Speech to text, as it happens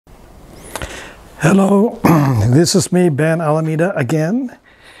Hello, this is me, Ben Alameda again,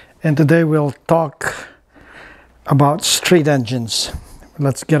 and today we'll talk about street engines.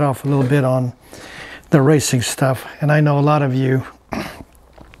 Let's get off a little bit on the racing stuff. And I know a lot of you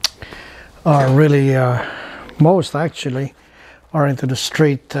are really, most actually, are into the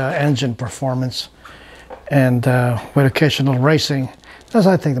street engine performance and with occasional racing. That's,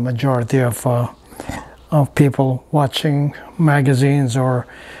 I think, the majority of people watching magazines or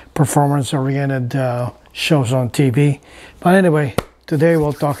performance-oriented shows on TV. But anyway, today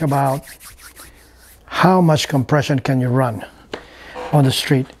we'll talk about how much compression can you run on the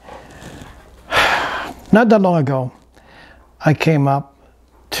street. Not that long ago, I came up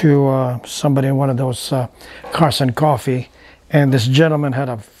to somebody in one of those cars and coffee, and this gentleman had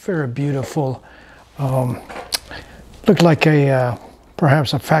a very beautiful, looked like a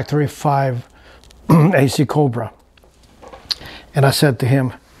perhaps a factory 5 AC Cobra. And I said to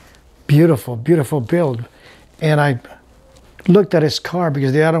him, beautiful, beautiful build. And I looked at his car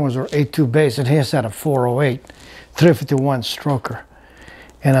because the other ones were 8.2 base and his had a 408, 351 stroker.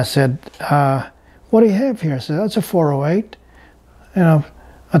 And I said, what do you have here? I said, that's a 408. You know,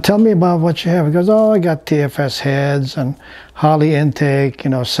 tell me about what you have. He goes, oh, I got TFS heads and Holley intake,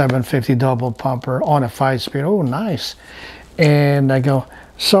 750 double pumper on a 5-speed. Oh, nice. And I go,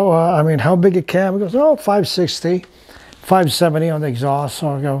 so, I mean, how big a cab? He goes, oh, 560, 570 on the exhaust. So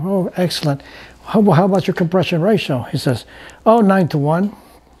I go, oh, excellent. How about your compression ratio? He says, oh, 9:1.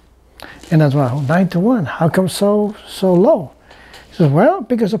 And that's why, oh, 9:1. How come so low? He says, well,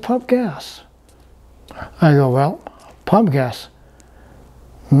 because of pump gas. I go, well, pump gas,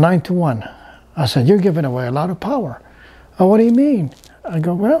 9:1. I said, you're giving away a lot of power. Oh, what do you mean? I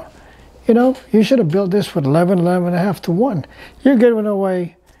go, well, you should have built this with 11.5 to 1. You're giving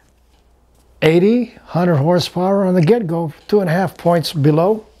away 80, 100 horsepower on the get-go, 2.5 points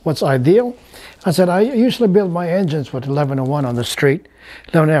below what's ideal. I said, I usually build my engines with 11 to 1 on the street.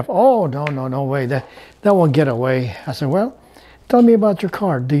 11.5. Oh, no way. That won't get away. I said, well, tell me about your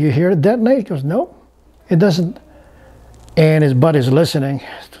car. Do you hear it detonate? He goes, no, it doesn't. And his buddy's listening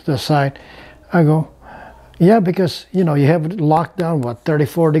to the side. I go, yeah, because, you have it locked down, what,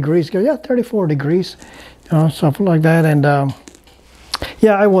 34 degrees? He goes, yeah, 34 degrees, something like that. And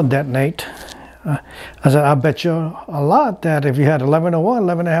yeah, I won't detonate. I said, I bet you a lot that if you had 11 to 1,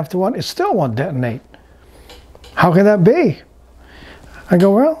 11.5 to 1, it still won't detonate. How can that be? I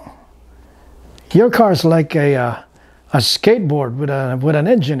go, well, your car's like a skateboard with an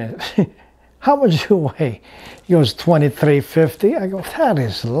engine in it. How much do you weigh? He goes, 2350. I go, that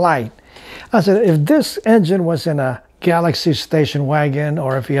is light. I said, if this engine was in a Galaxy station wagon,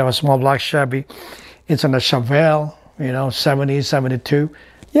 or if you have a small block Chevy, it's in a Chevelle, 70, 72,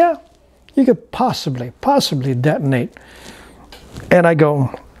 yeah, you could possibly detonate. And I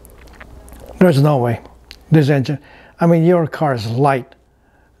go, there's no way. This engine, I mean, your car is light.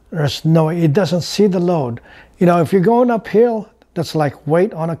 There's no way. It doesn't see the load. If you're going uphill, that's like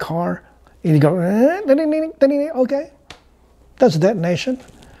weight on a car. And you go, okay, that's detonation.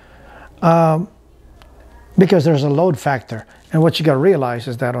 Because there's a load factor. And what you got to realize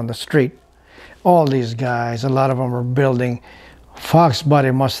is that on the street, all these guys, a lot of them are building Fox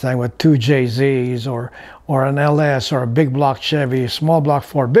body Mustang with 2 JZs or an LS or a big block Chevy, small block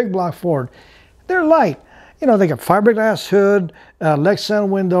Ford, big block Ford. They're light. They got fiberglass hood, Lexan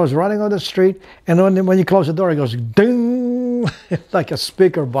windows running on the street. And when you close the door, it goes ding, like a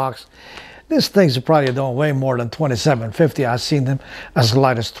speaker box. These things probably don't weigh more than 2750. I've seen them as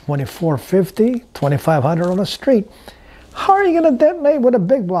light as 2450, 2500 on the street. How are you going to detonate with a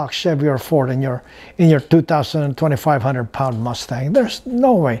big block Chevy or Ford in your 2,000 and 2,500 pound Mustang? There's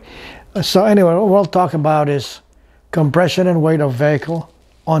no way. So anyway, what we'll talk about is compression and weight of vehicle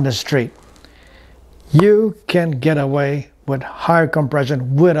on the street. You can get away with higher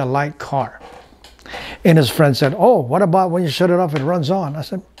compression with a light car. And his friend said, oh, what about when you shut it off, it runs on? I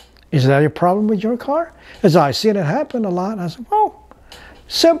said, is that a problem with your car? As I've seen it happen a lot. I said, oh,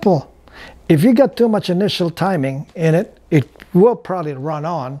 simple. If you got too much initial timing in it, it will probably run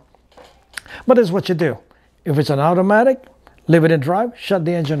on. But this is what you do. If it's an automatic, leave it in drive, shut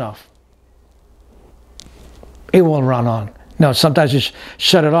the engine off. It will run on. Now, sometimes you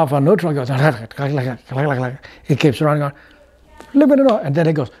shut it off on neutral, it goes, it keeps running on. Leave it on. And then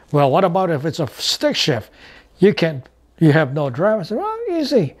it goes, well, what about if it's a stick shift? You have no drive. I said, well,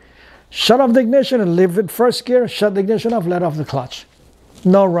 easy. Shut off the ignition and leave it first gear, shut the ignition off, let off the clutch.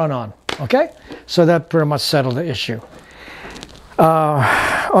 No run on, okay? So that pretty much settled the issue.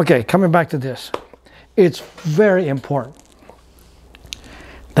 Okay, coming back to this. It's very important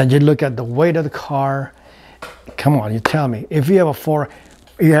that you look at the weight of the car. Come on, you tell me. If you have a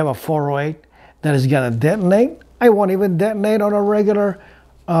 408 that is going to detonate. I won't even detonate on a regular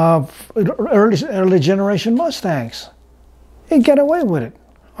early generation Mustangs. You get away with it.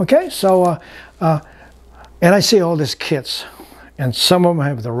 Okay, so and I see all these kits, and some of them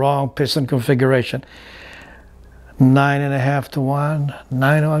have the wrong piston configuration. 9.5 to 1,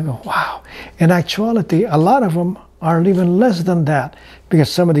 9. I go, wow. In actuality, a lot of them are even less than that,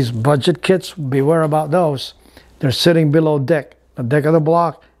 because some of these budget kits, beware about those. They're sitting below deck. The deck of the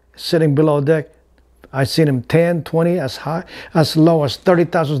block is sitting below deck. I've seen them 10, 20, as high, as low as 30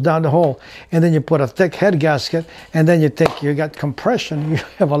 thousandths down the hole. And then you put a thick head gasket, and then you think you got compression. You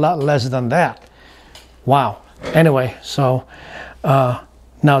have a lot less than that. Wow. Anyway, so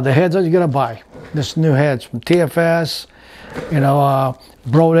now the heads that you're gonna buy, this new heads from TFS, you know,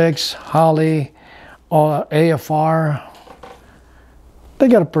 Brodix, Holley, AFR. They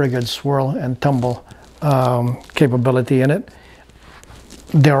got a pretty good swirl and tumble capability in it.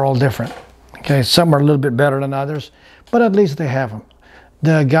 They're all different. Okay, some are a little bit better than others, but at least they have them.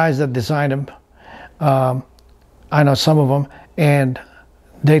 The guys that designed them, I know some of them, and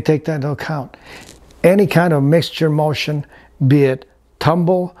they take that into account. Any kind of mixture motion, be it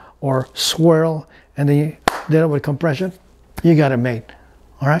tumble or swirl, and then you did it with compression, you got it made.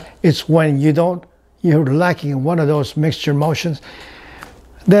 All right. It's when you're lacking in one of those mixture motions,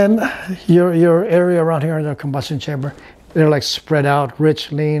 then your area around here in the combustion chamber, they're like spread out,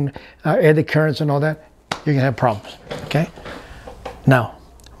 rich, lean, eddy currents and all that, you're gonna have problems. Okay. Now,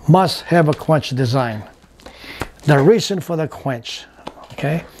 must have a quench design. The reason for the quench,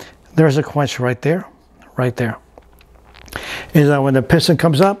 okay, there's a quench right there, is that when the piston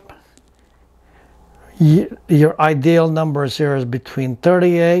comes up, your ideal numbers here is between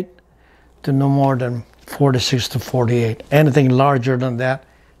 38 to no more than 46 to 48. Anything larger than that,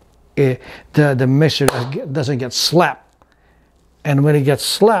 the mixture doesn't get slapped. And when it gets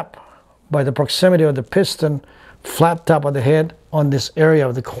slapped by the proximity of the piston, flat top of the head on this area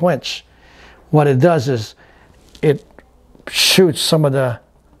of the quench, what it does is it shoots some of the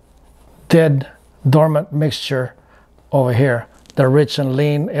dead, dormant mixture over here, the rich and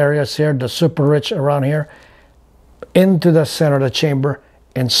lean areas here, the super rich around here, into the center of the chamber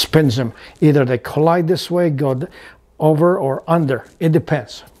and spins them. Either they collide this way, go over or under. It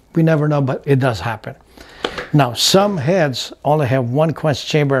depends. We never know, but it does happen. Now, some heads only have one quench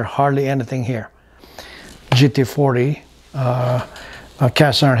chamber, hardly anything here. GT40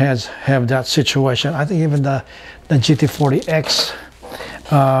 cast iron heads have that situation. I think even the GT40X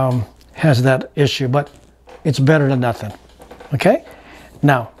has that issue, but it's better than nothing. Okay?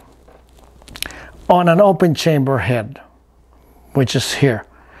 Now, on an open chamber head, which is here,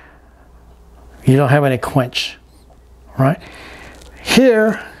 you don't have any quench, right?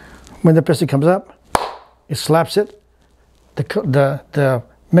 Here, when the piston comes up, it slaps it, the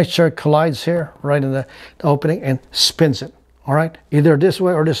mixture collides here, right in the opening, and spins it, all right? Either this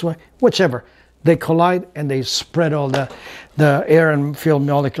way or this way, whichever. They collide and they spread all the air and fuel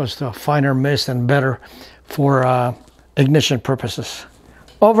molecules to a finer mist and better for ignition purposes.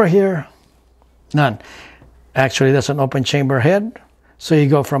 Over here, none. Actually, that's an open chamber head. So you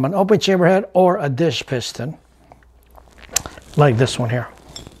go from an open chamber head or a dish piston, like this one here.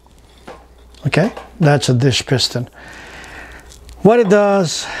 Okay, that's a dish piston. What it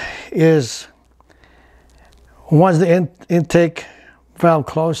does is, once the intake valve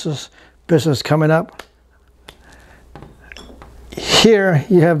closes, piston is coming up. Here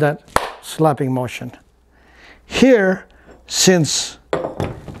you have that slapping motion. Here, since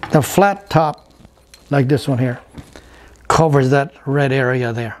the flat top, like this one here, covers that red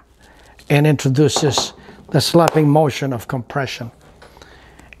area there and introduces the slapping motion of compression,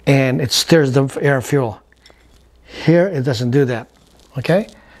 and it stirs the air fuel. Here it doesn't do that, okay?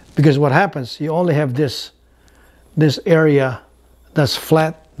 Because what happens, you only have this area that's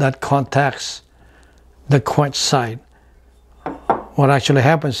flat that contacts the quench side. What actually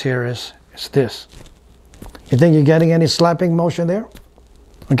happens here is this. You think you're getting any slapping motion there?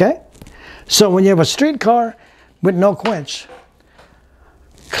 Okay? So when you have a street car with no quench,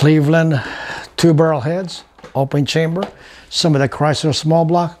 Cleveland 2-barrel heads, open chamber. Some of the Chrysler small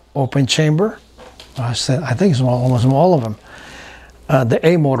block, open chamber. I think it's almost all of them. The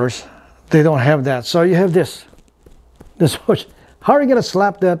A motors, they don't have that. So you have this push. How are you going to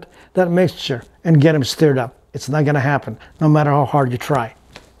slap that mixture and get them stirred up? It's not going to happen, no matter how hard you try.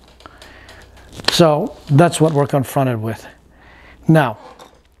 So that's what we're confronted with. Now,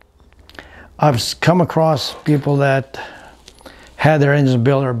 I've come across people that had their engines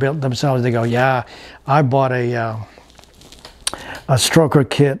built or built themselves. They go, yeah, I bought a stroker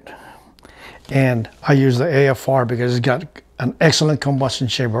kit and I use the AFR because it's got an excellent combustion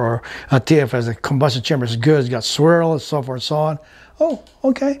chamber, or a TFS. The combustion chamber is good, it's got swirl and so forth and so on. Oh,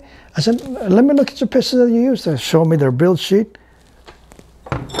 okay. I said, let me look at your pistons that you use. They show me their build sheet,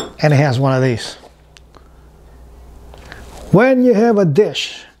 and it has one of these. When you have a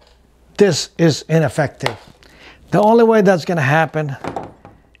dish, this is ineffective. The only way that's going to happen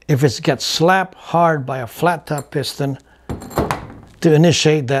if it gets slapped hard by a flat top piston to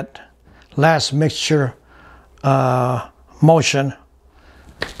initiate that last mixture motion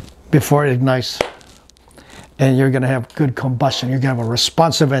before it ignites, and you're going to have good combustion. You're going to have a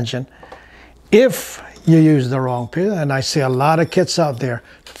responsive engine. If you use the wrong piston, and I see a lot of kits out there,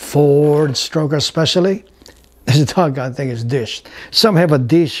 Ford stroker especially, this doggone thing is dished. Some have a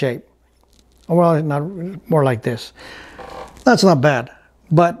D shape. Well, not more like this. That's not bad,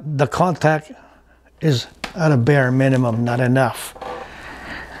 but the contact is at a bare minimum, not enough.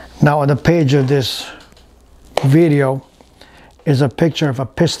 Now on the page of this video is a picture of a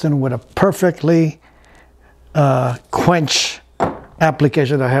piston with a perfectly quench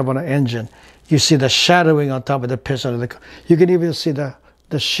application that I have on an engine. You see the shadowing on top of the piston. You can even see the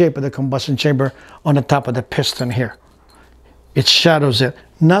shape of the combustion chamber on the top of the piston here. It shadows it,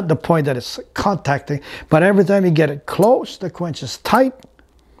 not the point that it's contacting, but every time you get it close, the quench is tight,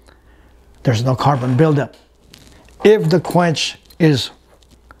 there's no carbon buildup. If the quench is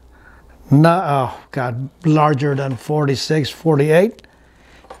not, oh God, larger than 46, 48,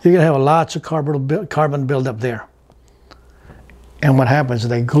 you're gonna have lots of carbon buildup there. And what happens,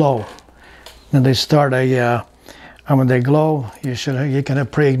 they glow. And they start and when they glow, you can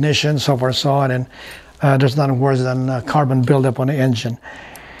have pre-ignition, so forth and so on, and there's nothing worse than carbon buildup on the engine.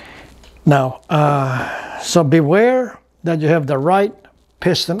 Now, so beware that you have the right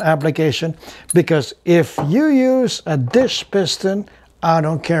piston application, because if you use a dish piston, I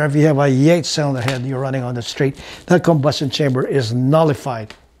don't care if you have a Yates cylinder head you're running on the street, that combustion chamber is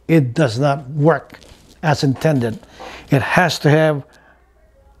nullified. It does not work as intended. It has to have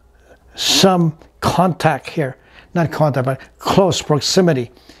some contact here, not contact, but close proximity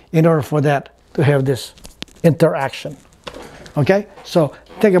in order for that to have this interaction. Okay, so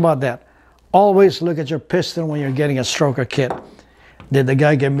think about that. Always look at your piston when you're getting a stroker kit. Did the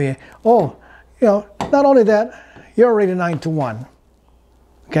guy give me, oh, you know, not only that, you're already 9-to-1.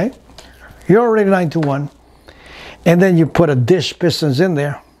 Okay, you're already 9-to-1, and then you put a dish pistons in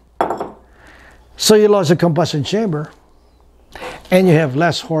there, so you lost a combustion chamber, and you have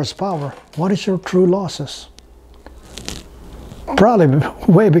less horsepower. What is your true losses? Probably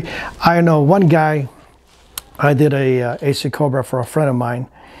way big. I know one guy, I did a AC Cobra for a friend of mine,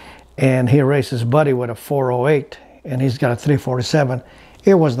 and he raced his buddy with a 408, and he's got a 347.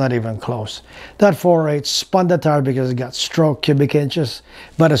 It was not even close. That 408 spun the tire because it got stroke cubic inches,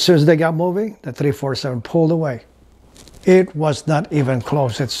 but as soon as they got moving, the 347 pulled away. It was not even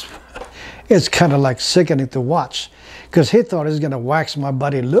close. It's kind of like sickening to watch, because he thought he was going to wax my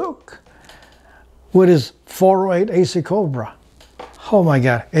buddy Luke with his 408 AC Cobra. Oh my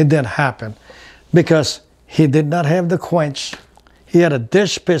God, it didn't happen, because he did not have the quench. He had a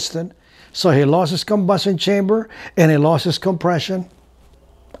dish piston, so he lost his combustion chamber and he lost his compression.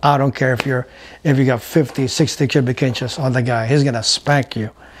 I don't care if you got 50, 60 cubic inches on the guy, he's gonna spank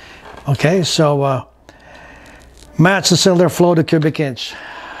you. Okay, so match the cylinder flow to cubic inch.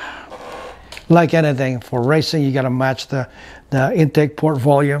 Like anything, for racing, you gotta match the intake port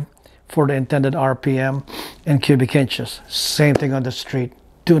volume for the intended RPM and cubic inches. Same thing on the street.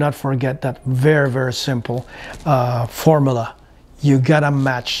 Do not forget that very, very simple formula. You gotta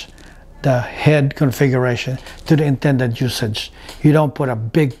match the head configuration to the intended usage. You don't put a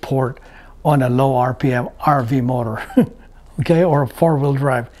big port on a low RPM RV motor, okay, or a four-wheel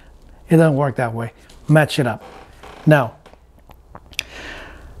drive. It doesn't work that way. Match it up. Now,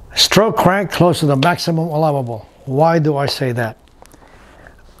 stroke crank close to the maximum allowable. Why do I say that?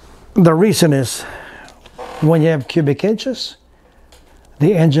 The reason is, when you have cubic inches,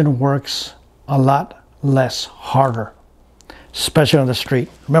 the engine works a lot less harder, especially on the street.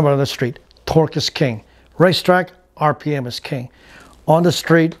 Remember, on the street, torque is king. Racetrack, RPM is king. On the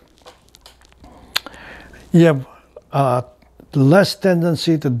street, you have less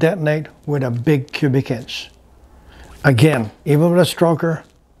tendency to detonate with a big cubic inch. Again, even with a stroker,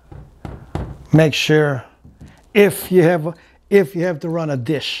 make sure if you have to run a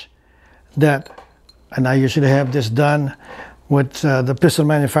dish, that, and I usually have this done with the piston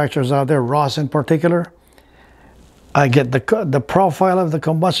manufacturers out there, Ross in particular, I get the profile of the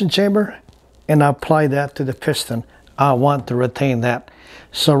combustion chamber and I apply that to the piston. I want to retain that.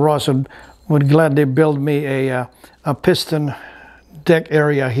 So Ross would gladly build me a piston deck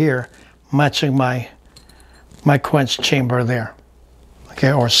area here, matching my my quench chamber there,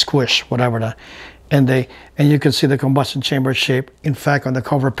 okay, or squish, whatever that. And you can see the combustion chamber shape. In fact, on the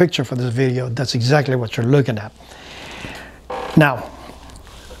cover picture for this video, that's exactly what you're looking at. Now,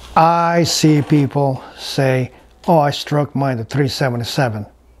 I see people say, oh, I struck mine to 377.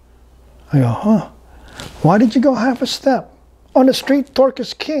 I go, huh? Why did you go half a step? On the street, torque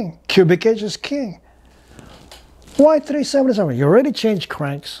is king. Cubic inch is king. Why 377? You already changed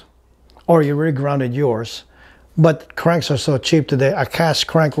cranks, or you regrounded yours. But cranks are so cheap today, a cast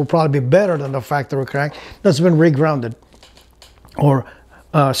crank will probably be better than the factory crank that's been regrounded or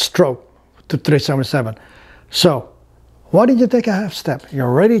stroke to 377. So, why did you take a half step? You're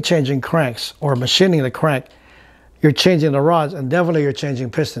already changing cranks or machining the crank. You're changing the rods, and definitely you're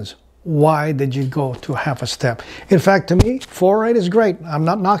changing pistons. Why did you go to half a step? In fact, to me, 4.8 is great. I'm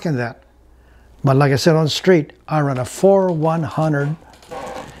not knocking that. But like I said on the street, I run a 4.100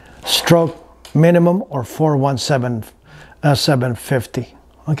 stroke minimum or 4.17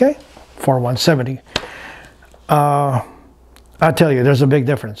 okay, 4.170. I tell you, there's a big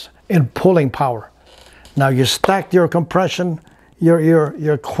difference in pulling power. Now you stack your compression,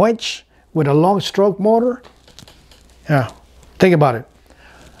 your quench with a long stroke motor. Yeah, think about it.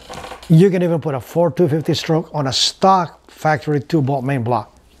 You can even put a 4.250 stroke on a stock factory 2-bolt main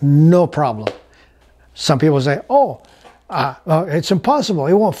block, no problem. Some people say, oh, it's impossible,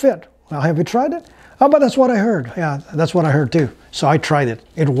 it won't fit. Well, have you tried it? Oh, but that's what I heard. Yeah, that's what I heard too. So I tried it.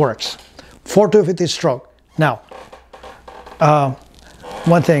 It works. 4.250 stroke. Now,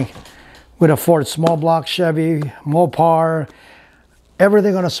 one thing with a Ford small block Chevy, Mopar,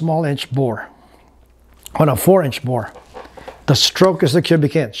 everything on a small inch bore. On a 4-inch bore, the stroke is the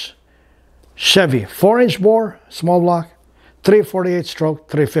cubic inch. Chevy, 4-inch bore, small block, 348 stroke,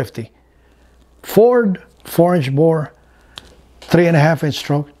 350. Ford, 4-inch bore, 3.5-inch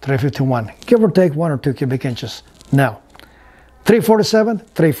stroke, 351. Give or take 1 or 2 cubic inches. Now, 347,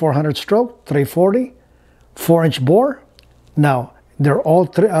 3400 stroke, 340, 4-inch bore. Now, they're all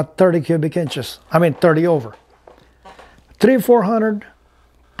 30 cubic inches. I mean, 30 over. 3400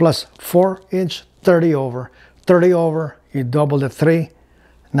 plus 4-inch, 30 over. 30 over, you double the 3.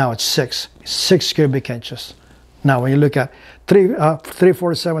 Now it's 6 cubic inches. Now, when you look at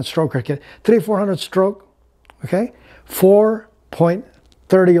 347 stroke, 3400 stroke, okay,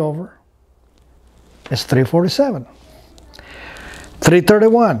 4.30 over is 347.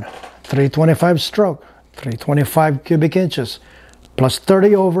 331, 325 stroke, 325 cubic inches, plus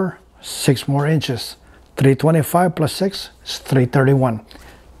 30 over, 6 more inches. 325 plus 6 is 331.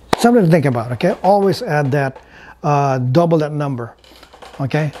 Something to think about, okay? Always add that, double that number,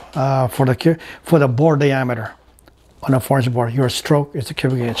 okay? For the bore diameter on a 4-inch bore. Your stroke is a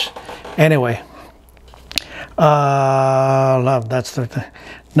cubic inch. Anyway, that's the thing.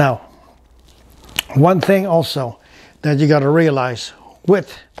 Now, one thing also that you got to realize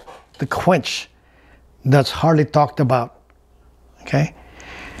with the quench that's hardly talked about, okay?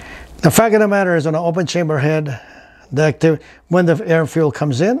 The fact of the matter is, on an open chamber head, when the air and fuel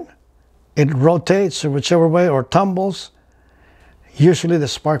comes in, it rotates whichever way or tumbles. Usually the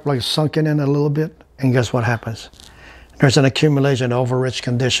spark plug is sunken in a little bit, and guess what happens? There's an accumulation of overrich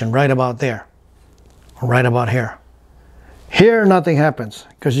condition right about there, right about here. Here, nothing happens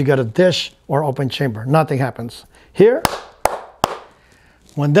because you got a dish or open chamber. Nothing happens. Here,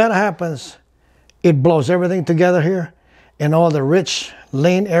 when that happens, it blows everything together here, and all the rich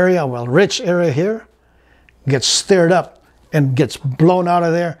lane area, rich area here, gets stirred up and gets blown out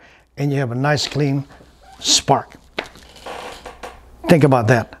of there, and you have a nice clean spark. Think about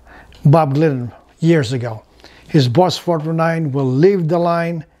that. Bob Glidden, years ago, his Boss 409 will leave the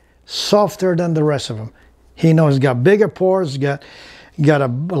line softer than the rest of them. He knows he's got bigger pores, got a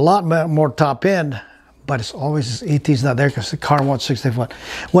lot more top end, but it's always his ET's not there because the car wants 60 foot.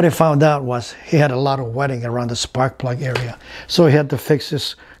 What he found out was he had a lot of wetting around the spark plug area. So he had to fix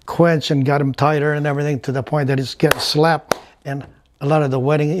his quench and got him tighter and everything to the point that it's getting slapped, and a lot of the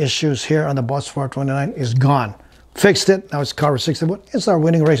wetting issues here on the Boss 429 is gone. Fixed it, now his car is 60 foot, it's started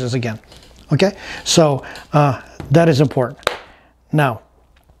winning races again. Okay, so that is important. Now,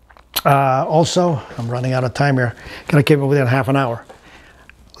 also, I'm running out of time here. Gonna keep it within half an hour.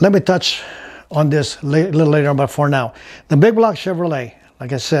 Let me touch on this a little later on, but for now, the big block Chevrolet,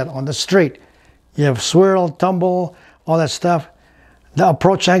 like I said, on the street, you have swirl, tumble, all that stuff. The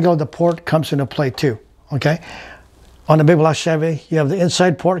approach angle of the port comes into play too, okay? On the big block Chevy, you have the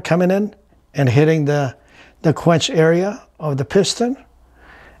inside port coming in and hitting the quench area of the piston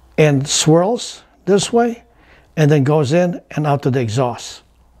and swirls this way and then goes in and out to the exhaust.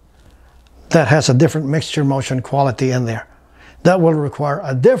 That has a different mixture motion quality in there. That will require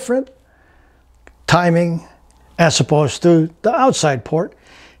a different timing as opposed to the outside port.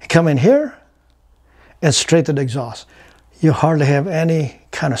 You come in here and straight to the exhaust. You hardly have any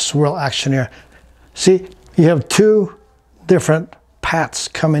kind of swirl action here. See, you have two different paths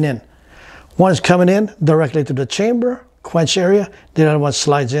coming in. One is coming in directly to the chamber, quench area. The other one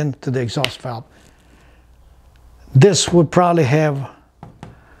slides in to the exhaust valve. This would probably have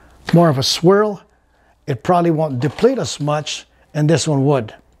more of a swirl. It probably won't deplete as much, and this one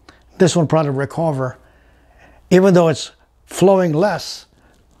would. This one probably recover. Even though it's flowing less,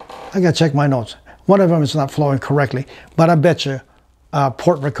 I gotta check my notes. One of them is not flowing correctly, but I bet you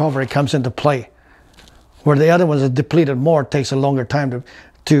port recovery comes into play. Where the other ones are depleted more, it takes a longer time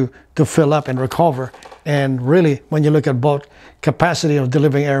to fill up and recover. And really, when you look at both capacity of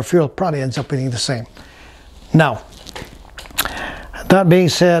delivering air fuel, probably ends up being the same. Now, that being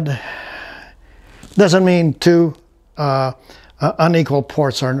said, doesn't mean two unequal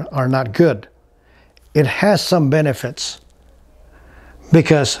ports are not good. It has some benefits,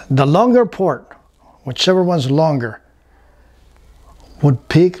 because the longer port, whichever one's longer, would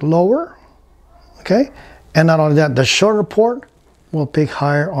peak lower, okay? And not only that, the shorter port will peak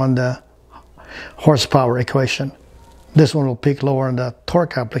higher on the horsepower equation. This one will peak lower on the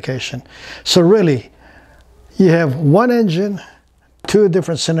torque application. So really, you have one engine, two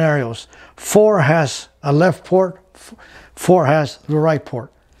different scenarios. 4 has a left port, 4 has the right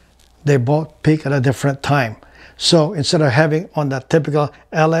port. They both peak at a different time. So instead of having on that typical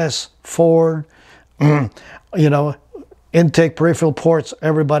LS, Ford, you know, intake peripheral ports,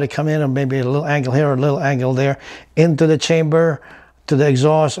 everybody come in and maybe a little angle here or a little angle there into the chamber, to the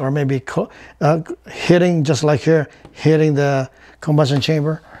exhaust, or maybe hitting, just like here, hitting the combustion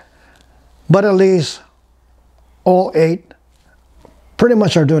chamber. But at least all 8 pretty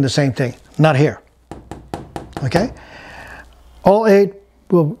much are doing the same thing. Not here, okay? All 8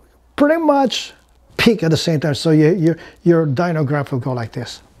 will pretty much peak at the same time. So your dyno graph will go like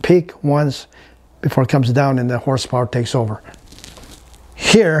this. Peak once before it comes down and the horsepower takes over.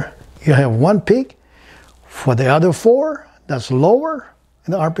 Here, you have one peak. For the other 4, that's lower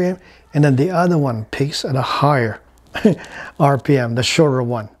in the RPM, and then the other one peaks at a higher RPM, the shorter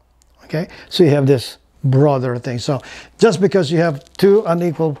one, okay? So you have this broader thing. So just because you have two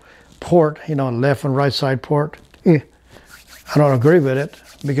unequal port, you know, left and right side port, I don't agree with it,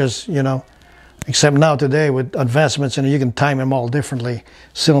 because, you know, except now today with advancements, and you can time them all differently,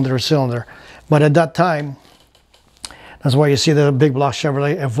 cylinder to cylinder. But at that time, that's why you see the big block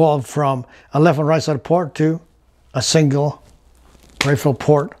Chevrolet evolved from a left and right side port to a single peripheral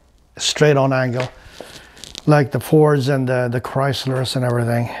port, straight on angle, like the Fords and the Chryslers and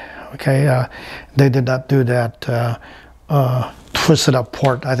everything. Okay, they did not do that twisted up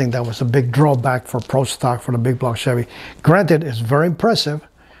port. I think that was a big drawback for Pro Stock for the big block Chevy. Granted, it's very impressive.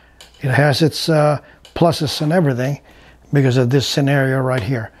 It has its pluses and everything because of this scenario right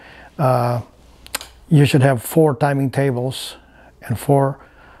here. You should have 4 timing tables and 4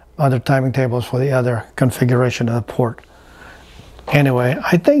 other timing tables for the other configuration of the port. Anyway,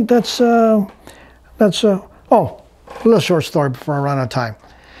 I think that's oh, a little short story before I run out of time.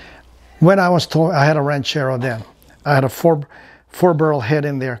 When I was told, I had a Ranchero then. I had a four barrel head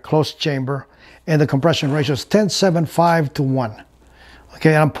in there, closed chamber, and the compression ratio is 10.75 to 1.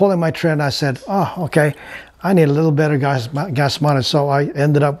 Okay, I'm pulling my trend, and I said, oh, okay, I need a little better gas mounted, so I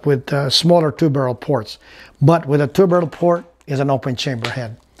ended up with smaller 2-barrel ports. But with a 2-barrel port is an open chamber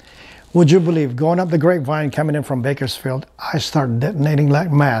head. Would you believe, going up the Grapevine, coming in from Bakersfield, I started detonating like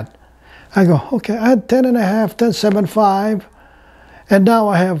mad. I go, okay, I had 10.5, 10.75, and now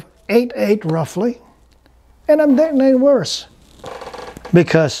I have 8.8 roughly, and I'm detonating worse.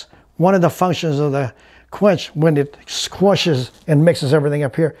 Because one of the functions of the quench, when it squashes and mixes everything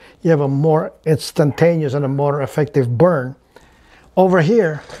up here, you have a more instantaneous and a more effective burn. Over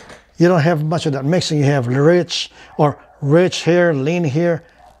here, you don't have much of that mixing. You have rich here, lean here,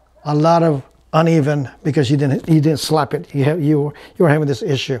 a lot of uneven because you didn't slap it. You were having this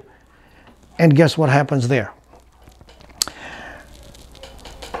issue. And guess what happens there?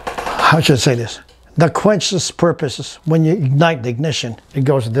 How should I say this? The quench's purpose is when you ignite the ignition, it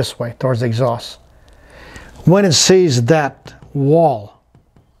goes this way towards the exhaust. When it sees that wall,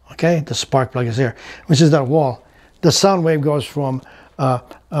 okay, the spark plug is here, when it sees that wall, the sound wave goes from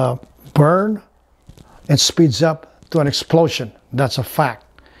burn and speeds up to an explosion. That's a fact.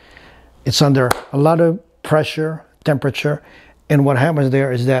 It's under a lot of pressure, temperature, and what happens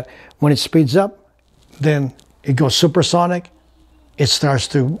there is that when it speeds up, then it goes supersonic, it starts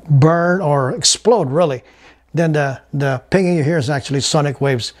to burn or explode really. Then the pinging you hear is actually sonic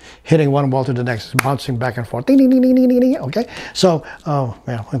waves hitting one wall to the next, bouncing back and forth. Ding, ding, ding, ding, ding, ding. Okay, so, oh,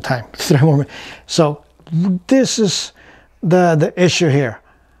 yeah, one time, 3 more minutes. So this is the issue here.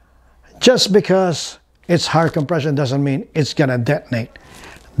 Just because it's higher compression doesn't mean it's gonna detonate.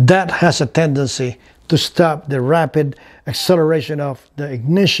 That has a tendency to stop the rapid acceleration of the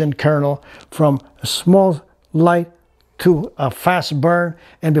ignition kernel from a small light to a fast burn,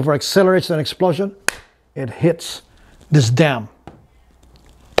 and before it accelerates an explosion, it hits this dam.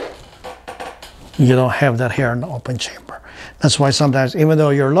 You don't have that here in the open chamber. That's why sometimes, even though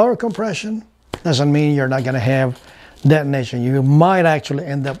you're lower compression, doesn't mean you're not gonna have detonation. You might actually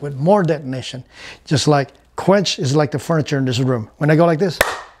end up with more detonation. Just like quench is like the furniture in this room. When I go like this,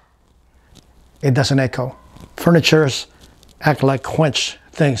 it doesn't echo. Furnitures act like quench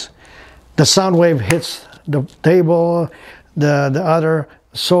things. The sound wave hits the table, the other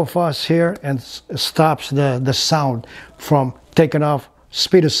sofas here, and stops the sound from taking off.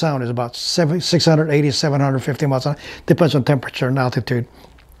 Speed of sound is about 680, 750 miles an hour. Depends on temperature and altitude.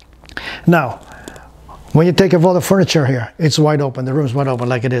 Now, when you take off all the furniture here, it's wide open. The room's wide open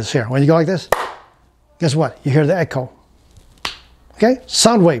like it is here. When you go like this, guess what? You hear the echo. Okay?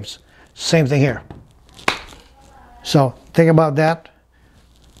 Sound waves. Same thing here. So think about that.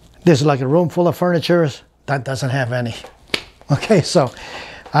 This is like a room full of furniture. That doesn't have any. Okay, so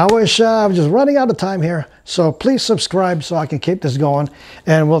I wish I'm just running out of time here. So please subscribe so I can keep this going.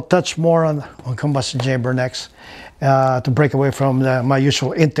 And we'll touch more on combustion chamber next to break away from my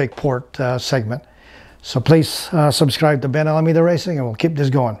usual intake port segment. So please subscribe to Ben Alameda Racing, and we'll keep this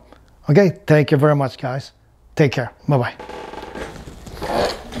going. Okay, thank you very much, guys. Take care. Bye-bye.